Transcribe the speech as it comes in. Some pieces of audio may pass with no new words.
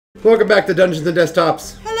Welcome back to Dungeons and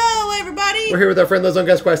Desktops. Hello, everybody. We're here with our friend Liz on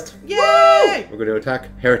Guest Quest. Yay! We're going to attack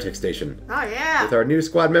Heretic Station. Oh, yeah. With our new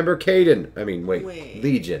squad member, Caden. I mean, wait.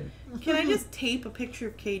 Legion. Can I just tape a picture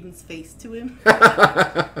of Caden's face to him?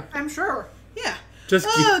 I'm sure. Yeah. Just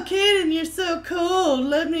Caden, you're so cold.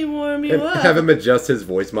 Let me warm you up. have him adjust his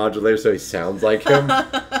voice modulator so he sounds like him.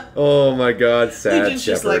 Oh my god, sad Legion's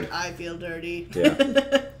just shepherd. like, I feel dirty.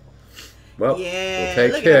 Yeah. Well, Yeah, we'll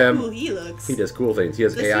take look him. at how cool he looks. He does cool things. He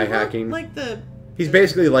has Does AI he want, hacking. like the... He's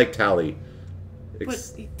basically like Tally.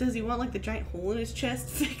 But does he want like the giant hole in his chest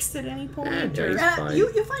fixed at any point? Yeah, or... he's fine.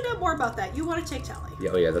 You find out more about that. You want to take Tally.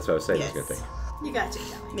 Yeah, oh yeah, that's what I was saying. Yes. I was gonna take. You gotta take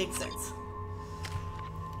Tally. Makes sense.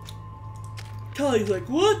 Tally's like,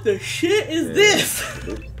 what the shit is this?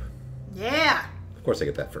 Oop. Yeah. Of course I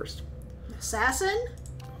get that first. Assassin?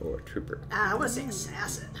 Or Trooper. I want to say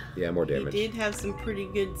assassin. Yeah, more damage. He did have some pretty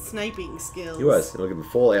good sniping skills. He was. He'll give him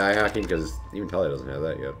full AI hacking because even Tally doesn't have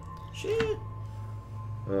that yet. Shit.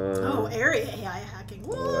 Oh, area AI hacking.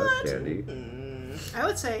 What? Oh, that's handy. I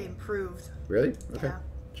would say improved. Really? Okay. Yeah.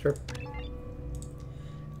 Sure.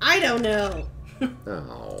 I don't know.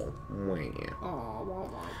 Oh, man. Oh,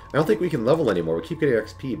 I don't think we can level anymore. We keep getting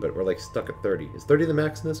XP, but we're like stuck at 30. Is 30 the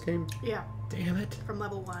max in this game? Yeah. Damn it. From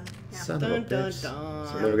level 1. Yeah. Son of a Dun, dun, bitch. dun.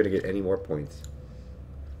 So I'm never going to get any more points.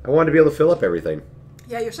 I wanted to be able to fill up everything.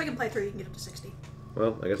 Yeah, your second playthrough you can get up to 60.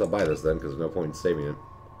 Well, I guess I'll buy this then, because there's no point in saving it.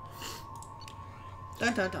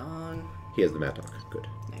 dun dun dun. He has the Mattock. Good.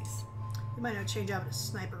 Nice. You might not change out a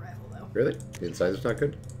sniper rifle, though. Really? The incisors not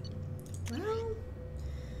good? Well,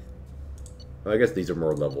 Well, I guess these are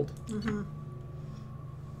more leveled. mm-hmm.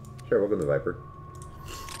 Sure, welcome to Viper.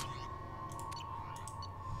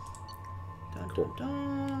 Dun, Cool.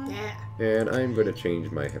 dun, dun. Yeah. And I'm going to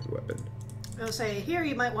change my heavy weapon. I would say here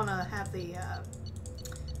you might want to have the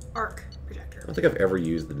arc I projector. don't think I've ever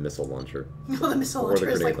used the missile launcher. Well, the missile Or the launcher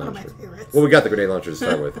is like grenade one of launcher. my favorites. Well, we got the grenade launcher to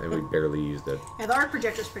start with, and we barely used it. Yeah, the arc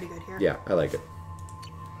projector is pretty good here. Yeah, I like it.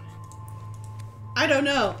 I don't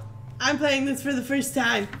know. I'm playing this for the first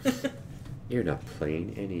time. You're not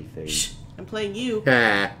playing anything. Shh, I'm playing you.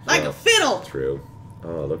 Ha! Like Well, a fiddle. True.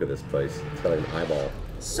 Oh, look at this place. It's got like an eyeball.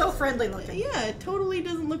 So friendly looking. Yeah, it totally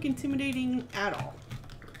doesn't look intimidating at all.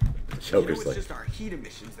 Joker's it's like, just our heat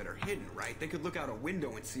emissions that are hidden, right? They could look out a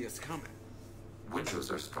window and see us coming.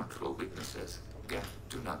 Windows are structural weaknesses. Get,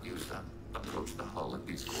 do not use them. Approach the hull at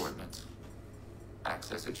these coordinates.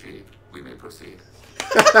 Access achieved. We may proceed.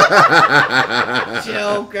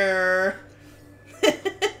 Joker.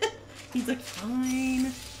 He's like,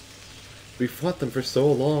 fine. we fought them for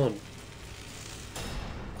so long.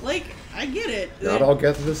 Like, I get it. Not all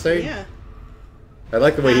Geth are the same? Yeah. I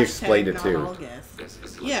like the way he Hashtag explained it, not too. all Geth. This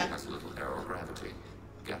facility Yeah. has little aerogravity.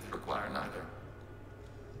 Geth require neither.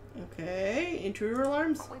 Okay, intruder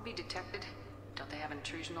alarms? Won't we be detected? Don't they have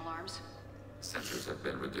intrusion alarms? Sensors have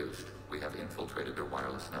been reduced. We have infiltrated their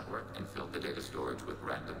wireless network and filled the data storage with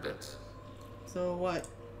random bits. So what?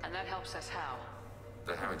 And that helps us how?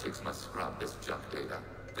 The heretics must scrub this junk data.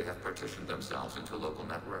 They have partitioned themselves into local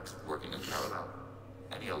networks, working in parallel.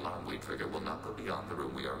 Any alarm we trigger will not go beyond the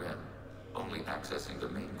room we are in. Only accessing the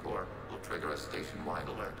main core will trigger a station-wide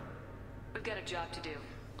alert. We've got a job to do.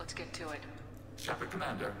 Let's get to it. Shepard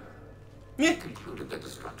Commander, Yeah. concluded that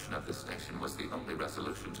destruction of this station was the only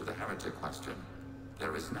resolution to the heretic question.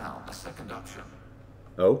 There is now a second option.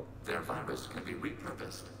 Oh? Their virus can be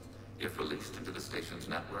repurposed. If released into the station's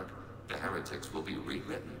network, the heretics will be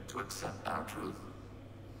rewritten to accept our truth.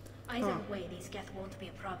 Either way, these Geth won't be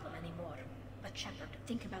a problem anymore. But Shepard,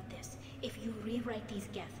 think about this. If you rewrite these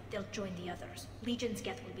Geth, they'll join the others. Legion's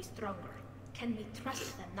Geth will be stronger. Can we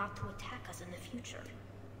trust them not to attack us in the future?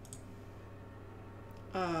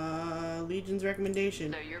 Legion's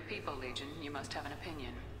recommendation. They're your people, Legion. You must have an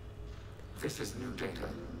opinion. This is new data.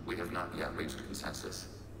 We have not yet reached consensus.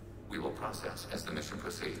 We will process as the mission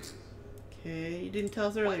proceeds. Okay, you didn't tell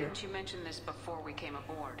us Why earlier. didn't you mention this before we came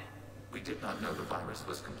aboard? We did not know the virus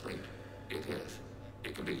was complete. It is.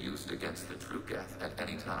 It can be used against the true Geth at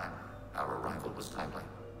any time. Our arrival was timely.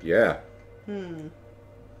 Yeah.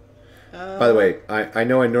 By the way, I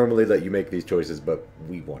know I normally let you make these choices, but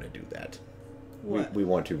we want to do that. What? We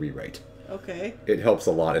want to rewrite. Okay. It helps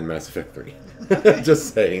a lot in Mass Effect 3. Okay.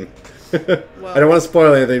 Just saying. Well, I don't want to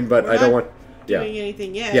spoil anything, but we're I don't not want... Yeah. doing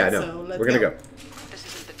anything yet, Yeah, no. so let's We're going to go. This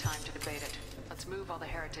isn't the time to debate it. Let's move while the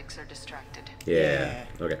heretics are distracted. Yeah.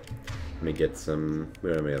 Okay. Let me get some... We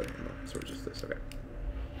don't have any other ammo, so we're just this. Okay.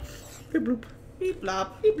 Beep bloop. Beep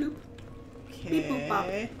blop. Beep bloop. Okay. Beep boop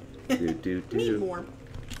bop. Do. Need more.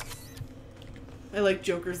 I like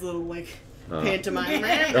Joker's little, like, pantomime.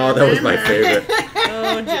 Oh, that was my favorite.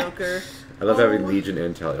 Oh, Joker. I love having Legion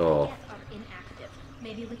and Tally. Oh. Geth are inactive.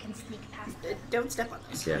 Maybe we can sneak past them. Don't step on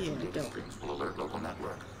this. Yeah. Yeah, Data don't. streams will alert local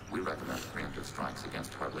network. We recommend preemptive strikes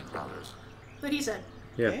against hardlink routers. What he said.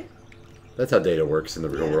 Yeah. Okay. That's how data works in the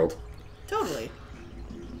real Yeah. world. Totally.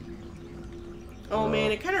 Oh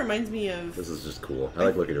man, it kind of reminds me of. This is just cool. I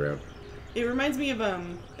like looking around. It reminds me of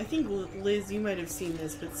I think Liz, you might have seen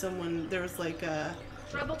this, but there was like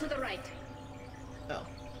Trouble to the right. oh.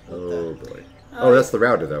 Oh boy. Oh, that's the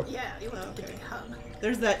router though. Yeah, you want to Okay. give me a hug.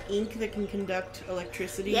 There's that ink that can conduct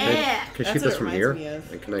electricity. Yeah. Can I That's shoot what this it from reminds here? me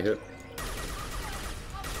of. And can I hit?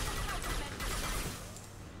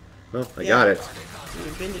 Well, I Yeah. got it.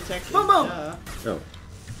 You've been detected. Boom, boom. Oh,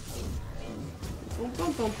 Boom,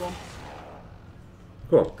 boom, boom, boom.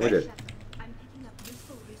 cool. We did. I'm picking up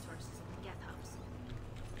useful resources in the Geth hubs.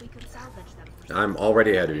 We could salvage them for I'm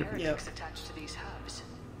already ahead of you. Heretics attached to these hubs.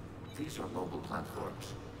 These are mobile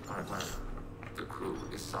platforms. Hardware. The crew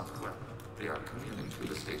is software. They are communing through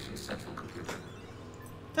the station's central computer.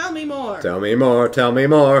 Tell me more. Tell me more. Tell me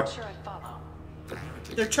more. Sure, I follow. The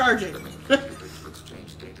heretics They're charging. use the main computer to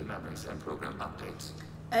exchange data memories and program updates.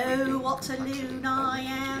 Oh, what a loon I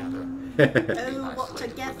am. Oh, what a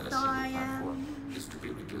Geth I am. Is to be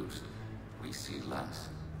reduced. We see less,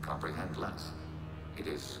 comprehend less. It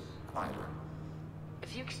is quieter.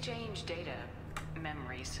 If you exchange data,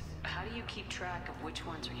 memories, how do you keep track of which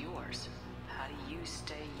ones are yours? How do you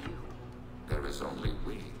stay you? There is only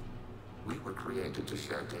we. We were created to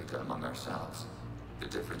share data among ourselves. The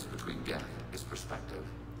difference between Geth is perspective.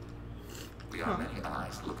 We are many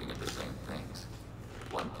eyes looking at the same things.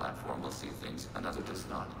 One platform will see things another does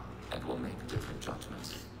not, and will make different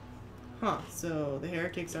judgments. Huh, so the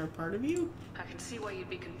heretics aren't part of you? I can see why you'd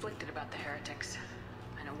be conflicted about the heretics.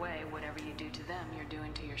 In a way, whatever you do to them, you're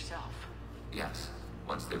doing to yourself. Yes,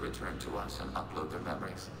 once they return to us and upload their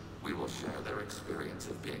memories, we will share their experience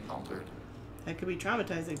of being altered. That could be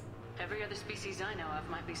traumatizing. Every other species I know of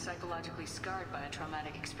might be psychologically scarred by a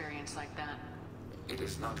traumatic experience like that. It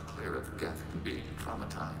is not clear if Geth can be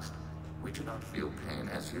traumatized. We do not feel pain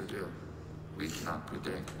as you do. We cannot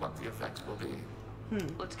predict what the effects will be.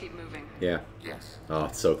 Let's keep moving. Yeah. Yes. Oh,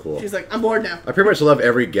 it's so cool. She's like, I'm bored now. I pretty much love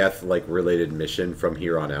every Geth like related mission from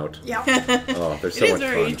here on out. Yeah. Oh, they're It so is much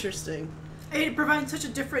very fun. interesting. It provides such a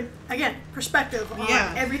different, again, perspective on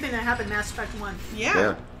Yeah. everything that happened in Mass Effect 1. Yeah,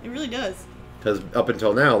 Yeah. it really does. Because up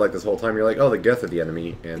until now, like this whole time, you're like, oh, the Geth are the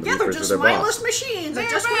enemy, and the Yeah, they're Reapers are just their mindless boss. machines that They're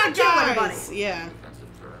just want bad to kill guys. everybody. Yeah. Defensive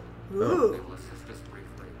turret. Ooh. They will assist us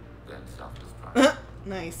briefly, then self-destruct.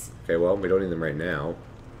 Nice. Okay, well, we don't need them right now.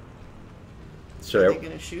 Are Should they I?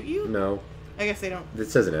 gonna shoot you? No. I guess they don't. It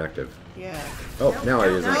says inactive. Yeah. Oh, Nope, now it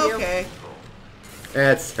nope, isn't. no. Okay.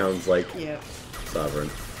 That sounds like Yeah. Sovereign.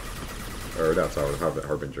 Or not Sovereign,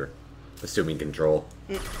 Harbinger. Assuming control.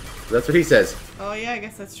 That's what he says. Oh yeah, I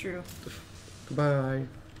guess that's true. Goodbye.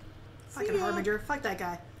 Fucking Harbinger. Fuck that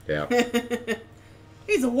guy. Yeah.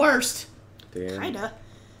 He's the worst. Damn. Kinda.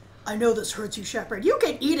 I know this hurts you, Shepard. You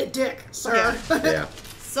can eat a dick, sir. Yeah.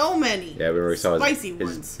 So many. Yeah, we already saw spicy his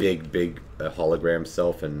ones. big hologram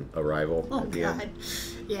self in Arrival Oh, at the God. end.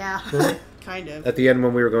 Yeah. Kind of. At the end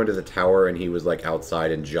when we were going to the tower and he was like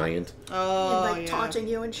outside and giant. Oh And, like, yeah. taunting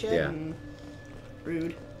you and shit. Yeah.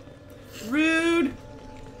 Rude. Rude.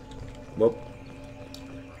 Whoop.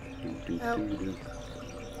 Oh.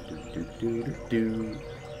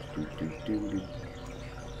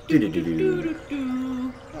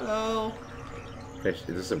 Doo-doo-doo. Hello. This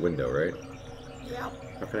is a window, right?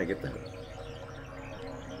 Yep. How can I get that?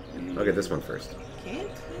 I'll get this one first. Can't,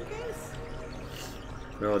 I guess?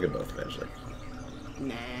 No, I'll get both eventually.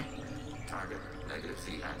 Nah. Target, negative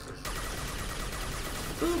Z-axis.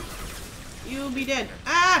 Boop. You'll be dead.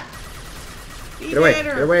 Ah! Be Get away!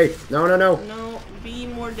 deader. Get away! No, no, no! No, be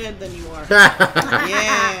more dead than you are. Yeah.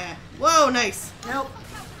 Yeah. Whoa, nice. Nope.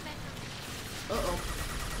 Uh-oh.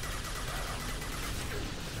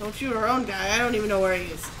 Don't shoot our own guy. I don't even know where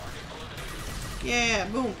he is. Yeah,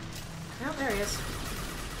 boom. Nope, there he is.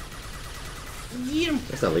 Eat him.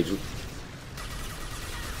 That's not Legion.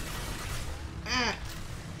 Ah.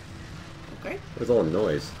 Okay. What's all the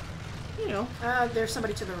noise? You know. There's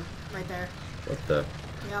somebody to the right there. What the?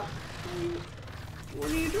 Yep. What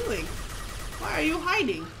are you doing? Why are you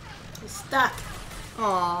hiding? He's stuck.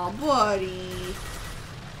 Aw, buddy.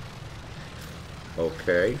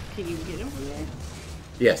 Okay. Can you get him from there?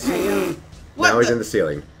 Yes. What Now he's the- in the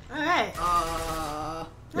ceiling. Okay. Now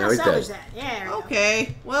Now he's salvage dead. that. Yeah. there we go.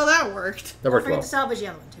 Okay. Well, that worked. That Don't worked forget well. to salvage the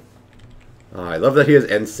other one too. Oh, I love that he has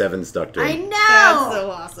N7 stuck to I him. know. That's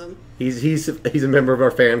so awesome. He's a member of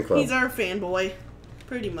our fan club. He's our fanboy.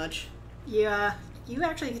 Pretty much. Yeah. You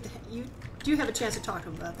actually get to, you do have a chance to talk to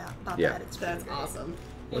him about that. About Yeah. that. It's That's pretty great. awesome.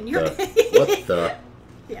 What And you're the? What the?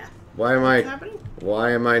 Yeah. Why am I... What's happening?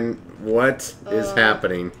 Why am I... What is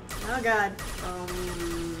happening? Oh god.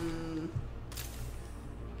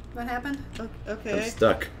 What happened? Okay. I'm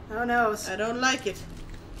stuck. Oh no. I don't like it.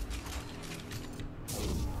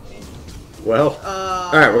 Well,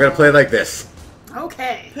 alright, we're gonna play like this.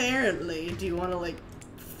 Okay. Apparently, do you want to like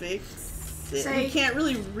fix it? Say- You can't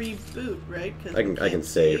really reboot, right? 'Cause I can- you I can can't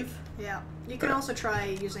save. Yeah. You can also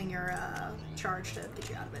try using your charge to get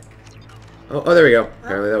you out of it. Oh, there we go.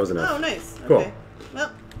 Apparently that was enough. Oh, nice. Cool. Okay.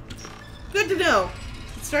 Well, good to know.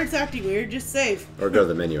 It starts acting weird. Just save. Or go to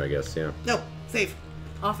the menu, I guess, yeah. No, save.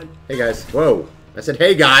 Often. Hey, guys. Whoa. I said,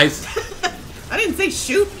 hey, guys. I didn't say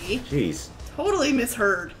shoot me. Jeez. Totally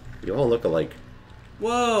misheard. You all look alike.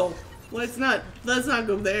 Whoa. Let's not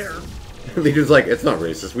go there. Leader's like, it's not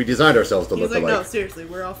racist. We designed ourselves to He's look like, alike. no, seriously,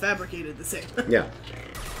 we're all fabricated the same. Yeah.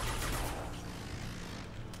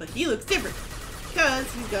 But he looks different.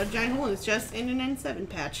 Because he's got a giant hole in his chest and an N7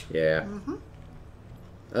 patch. Yeah.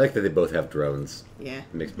 I like that they both have drones. Yeah.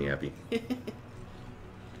 It makes me happy. This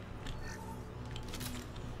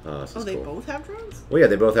Oh, is they cool. both have drones? Well, yeah,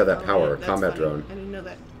 they both have that Oh, power that's combat funny. drone. I didn't know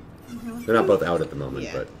that. They're not both out at the moment,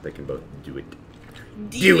 Yeah. but they can both do it.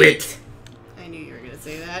 Do it! I knew you were going to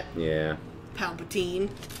say that. Yeah. Palpatine.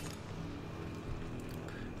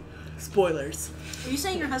 Spoilers. Are you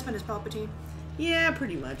saying your husband is Palpatine? Yeah,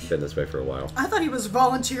 pretty much. Been this way for a while. I thought he was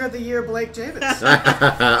Volunteer of the Year Blake Davis.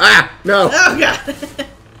 Ah! No! Oh, God!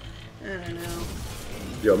 I don't know.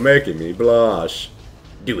 You're making me blush.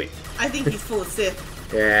 Do it. I think he's full of Sith.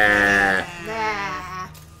 Yeah. Nah.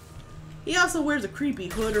 He also wears a creepy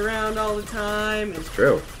hood around all the time and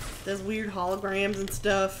True. does weird holograms and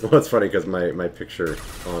stuff. Well, it's funny because my picture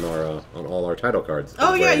on our on all our title cards.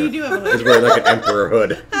 Oh, is yeah, wearing you a- do have a Is hood. wearing like an emperor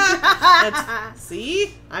hood.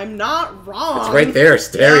 See? I'm not wrong. It's right there,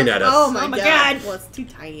 staring at us. Oh, my Oh my God. God. Well, it's too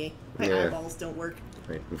tiny. My Yeah. eyeballs don't work.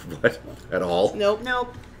 Wait, what? At all? Nope.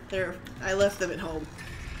 Nope. I left them at home.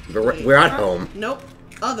 But we're at home. Nope.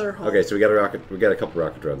 Other home. Okay, so we got a rocket. We got a couple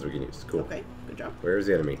rocket drones we can use. Cool. Okay, good job. Where is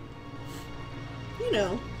the enemy? You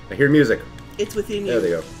know, I hear music. it's within you. There they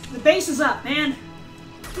go. The base is up, man.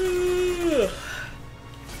 Pew,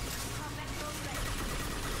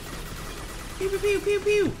 pew, pew, pew,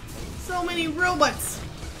 pew. So many robots.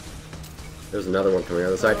 There's another one coming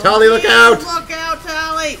on the side. Tali, look out! Look out,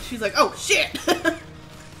 Tali! She's like, oh, shit!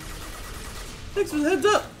 Thanks for the heads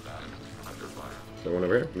up. Is there one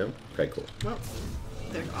over here? No? Okay, cool. Well,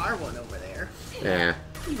 there are one over there. Nah.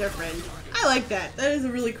 He's our friend. I like that. That is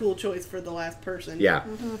a really cool choice for the last person. Yeah.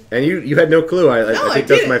 And you had no clue. I No, think I that's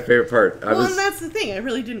didn't. my favorite part. Well, and that's the thing. I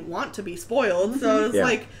really didn't want to be spoiled, so it's Yeah.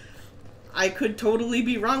 like, I could totally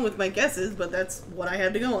be wrong with my guesses, but that's what I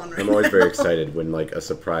had to go on right I'm always now. very excited when like a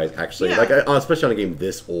surprise actually, Yeah. like especially on a game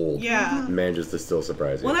this old, Yeah. manages to still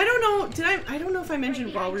surprise you. Well, I don't know. I don't know if I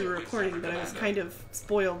mentioned while we were recording, but I was kind of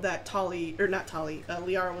spoiled that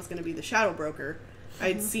Liara was going to be the Shadow Broker.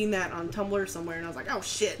 I'd seen that on Tumblr somewhere, and I was like, oh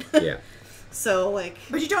shit. Yeah. So like,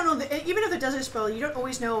 But you don't know, even if it doesn't spoil, you don't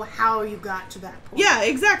always know how you got to that point. yeah,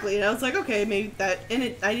 exactly. And I was like, okay, maybe that. And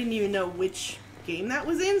I didn't even know which game that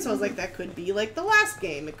was in, so I was like, that could be like the last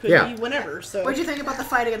game. It could Yeah. be whenever. So What'd you think about the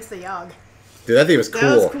fight against the Yogg? Dude, that thing was cool.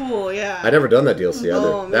 that was cool. Yeah. I'd never done that DLC either.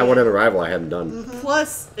 Oh, That man. one in Arrival I hadn't done.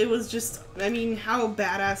 Plus, it was just, I mean, how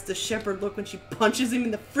badass does Shepard look when she punches him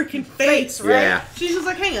in the freaking face, right? Yeah. She's just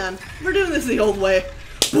like, hang on, we're doing this the old way.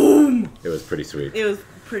 Boom! It was pretty sweet. It was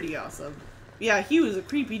pretty awesome. Yeah, he was a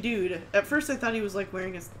creepy dude. At first I thought he was like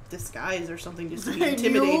wearing a disguise or something just to be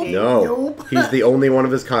intimidating. No. Nope. He's the only one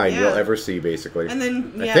of his kind Yeah. you'll ever see, basically. And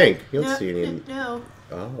then, yeah. I think. You'll No, see any... no.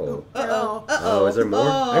 Oh. Uh-oh. Oh, is there more?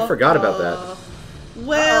 I forgot about that.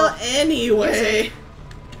 Well, anyway.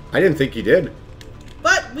 I didn't think he did.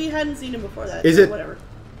 But we hadn't seen him before that. Is so it- Whatever.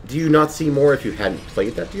 Do you not see more if you hadn't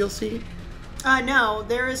played that DLC? No,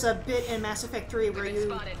 there is a bit in Mass Effect 3 where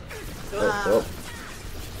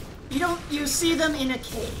Oh, you see them in a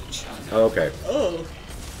cage. oh, okay. Oh.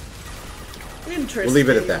 Interesting. We'll leave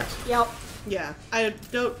it at that. Yep. Yeah, I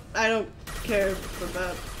don't care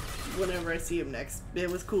about whenever I see him next. It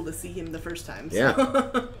was cool to see him the first time. So. Yeah.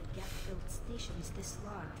 Gas-filled stations this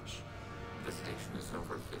large. The station is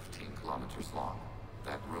over 15 kilometers long.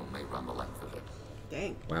 That room may run the length of it.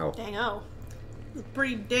 Dang. Wow. Dang-o. It's a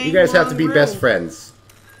pretty dang You guys have to long be room. best friends.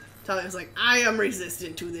 Talia was like, I am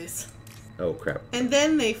resistant to this. Oh, crap. And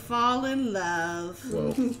then they fall in love.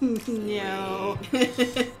 Whoa. No.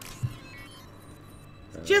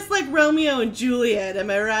 Just like Romeo and Juliet, am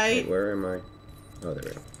I right? Wait, where am I? Oh, there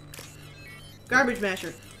we go. Garbage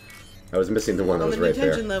Masher. I was missing the one that On was the right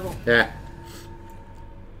detention there. level. Yeah.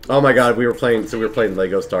 Oh my god, we were playing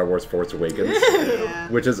Lego Star Wars Force Awakens, Yeah.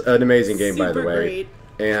 which is an amazing game, by the Super way. great.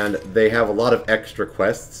 and they have a lot of extra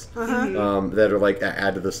quests that are like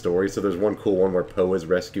add to the story. So there's one cool one where Poe is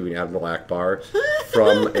rescuing Admiral Akbar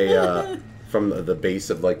from a from the base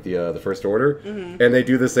of like the First Order, and they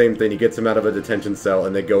do the same thing. He gets him out of a detention cell,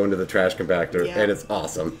 and they go into the trash compactor, and it's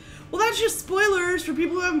awesome. Well, that's just spoilers for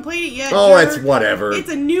people who haven't played it yet. Oh, it's whatever. It's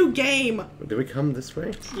a new game. Did we come this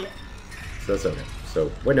way? Yeah. So that's okay. So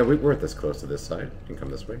wait, no, we weren't this close to this side. We can come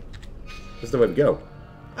this way. This is the way to go.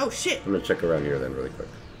 Oh shit! I'm gonna check around here then, really quick.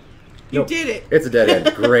 You did it. It's a dead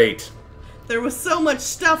end. Great. There was so much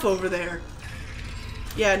stuff over there.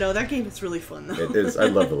 Yeah, no, that game is really fun though. It is. I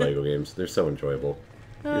love the Lego games. They're so enjoyable.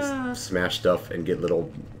 You just smash stuff and get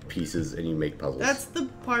little pieces, and you make puzzles. That's the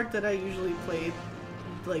part that I usually play,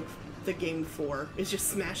 like the game for. Is just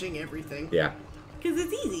smashing everything. Yeah. Because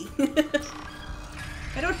it's easy.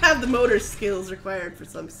 I don't have the motor skills required for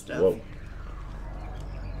some stuff. Whoa.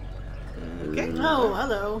 Okay. Oh,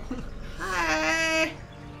 hello. Hi.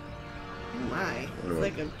 Oh my. It's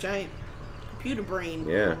like a giant computer brain.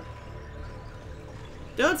 Yeah.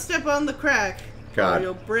 Don't step on the crack. God. Or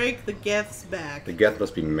you'll break the Geth's back. The Geth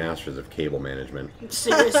must be masters of cable management.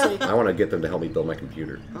 Seriously. I want to get them to help me build my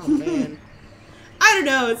computer. Oh man. I don't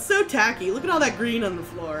know, it's so tacky. Look at all that green on the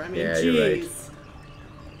floor. I mean, Yeah, jeez. you're right.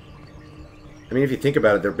 I mean, if you think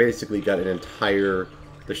about it, they're basically got an entire...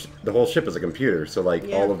 The whole ship is a computer, so like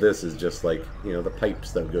all of this is just like, you know, the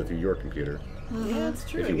pipes that would go through your computer. Yeah, that's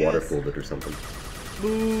true. If I you water guess. cooled it or something.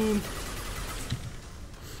 Boom.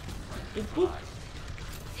 Boop.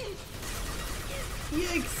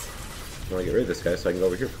 Yikes. I want to get rid of this guy so I can go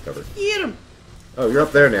over here for cover. Get him. Oh, you're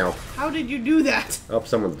up there now. How did you do that? Oh,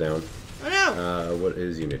 someone's down. Oh no. What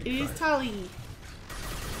is unit? It is Tali.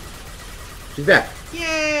 She's back.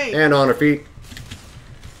 Yay. And on her feet.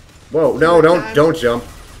 Whoa, no, don't jump.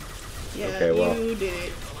 Yeah, Okay, well. you did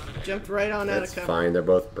it. Jumped right on out of That's cover. fine, they're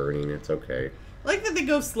both burning, it's okay. I like that they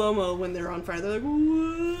go slow-mo when they're on fire. They're like,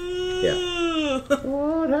 whoa. Yeah.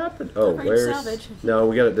 What happened? Oh, French where's... salvage. No,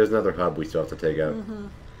 we got it. There's another hub we still have to take out.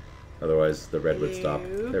 Otherwise, the red would stop.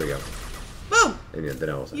 Ew. There we go. Boom. And yeah, then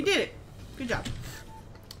I was... You did it. Good job.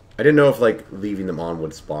 I didn't know if, like, leaving them on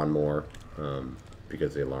would spawn more,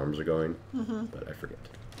 because the alarms are going, but I forget.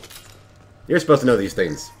 You're supposed to know these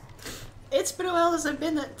things. It's been a while since I've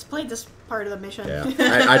been played this part of the mission. Yeah.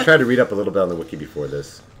 I tried to read up a little bit on the wiki before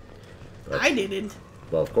this. But, I didn't.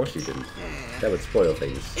 well, of course you didn't. That would spoil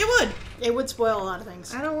things. It would. It would spoil a lot of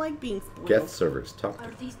things. I don't like being spoiled. Geth servers. Talk to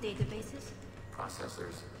Are these databases?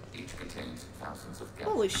 Processors. Each contains thousands of Geth.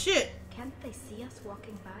 Holy shit. Can't they see us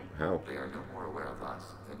walking by? how. They are no more aware of us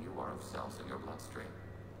than you are of cells in your bloodstream.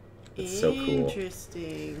 It's so cool.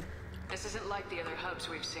 Interesting. This isn't like the other hubs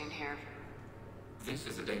we've seen here. This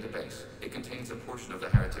is a database. It contains a portion of the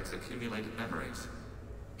Heretic's accumulated memories.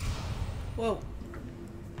 Whoa.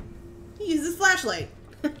 He uses flashlight.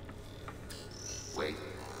 Wait,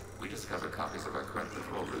 we discovered copies of our credit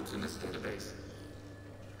control routes in this database.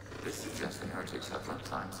 This suggests the Heretics have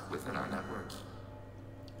runtimes within our networks.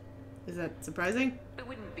 Is that surprising? We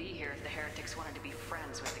wouldn't be here if the heretics wanted to be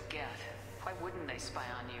friends with the Geth. Why wouldn't they spy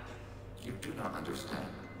on you? You do not understand.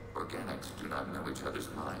 Organics do not know each other's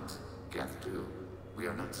minds. Geth do. We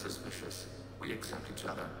are not suspicious. We accept each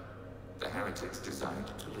other. The Heretics desired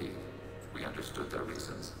to leave. We understood their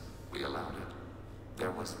reasons. We allowed it.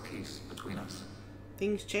 There was peace between us.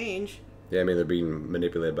 Things change. Yeah, I mean, they're being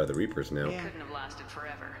manipulated by the Reapers now. Yeah. Couldn't have lasted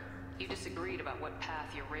forever. You disagreed about what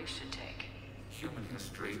path your race should take. Human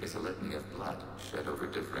history is a litany of blood shed over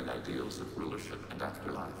different ideals of rulership and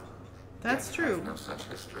afterlife. That's Geth true. have no such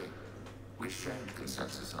history. We shared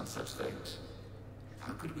consensus on such things.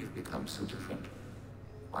 How could we have become so different?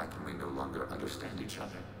 Why can we no longer understand each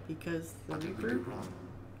other? Because the What did we do Reaper?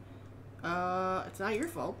 wrong? It's not your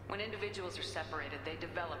fault. When individuals are separated, they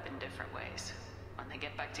develop in different ways. When they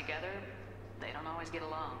get back together, they don't always get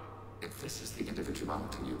along. If this is the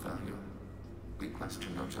individuality you value, we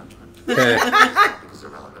question no judgment. It is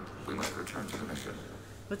irrelevant. We must return to the mission.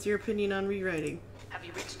 What's your opinion on rewriting? Have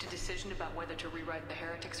you reached a decision about whether to rewrite the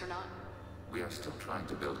heretics or not? We are still trying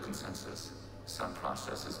to build consensus. Some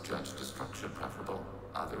processes judge destruction preferable,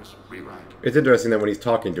 others rewrite. It's interesting that when he's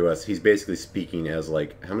talking to us, he's basically speaking as,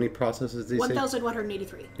 like, how many processes did he say?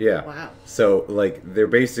 1,183. Yeah. Wow. So, like, they're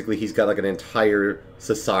basically, he's got, like, an entire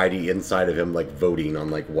society inside of him, like, voting on,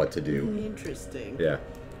 like, what to do. Interesting. Yeah.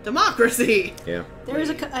 Democracy! Yeah. There is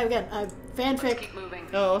a fanfic Keep moving.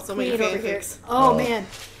 Oh, so many queen over here. fanfics. Oh, Oh. man,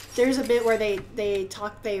 there's a bit where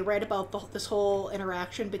they write about this whole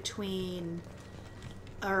interaction between,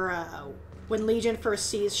 when Legion first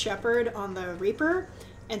sees Shepard on the Reaper,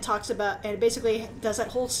 and talks about, and basically does that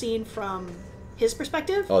whole scene from his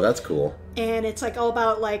perspective. Oh, that's cool. And it's like all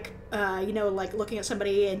about like like looking at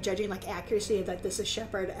somebody and judging like accuracy, like this is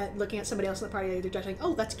Shepard, and looking at somebody else in the party, they're judging,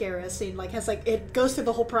 oh, that's Garrus, and like has like it goes through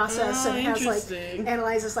the whole process and has like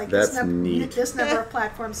analyzes like That's neat. This number of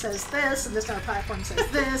platforms says this, and this number of platforms says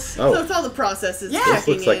this. Oh, So it's all the processes. Yeah. this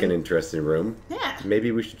looks like an interesting room. Yeah.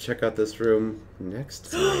 Maybe we should check out this room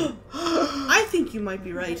next time. I think you might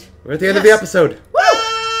be right. We're at the end of the episode.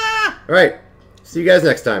 Ah! All right. See you guys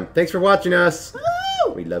next time. Thanks for watching us.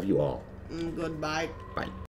 Woo! We love you all. Goodbye. Bye.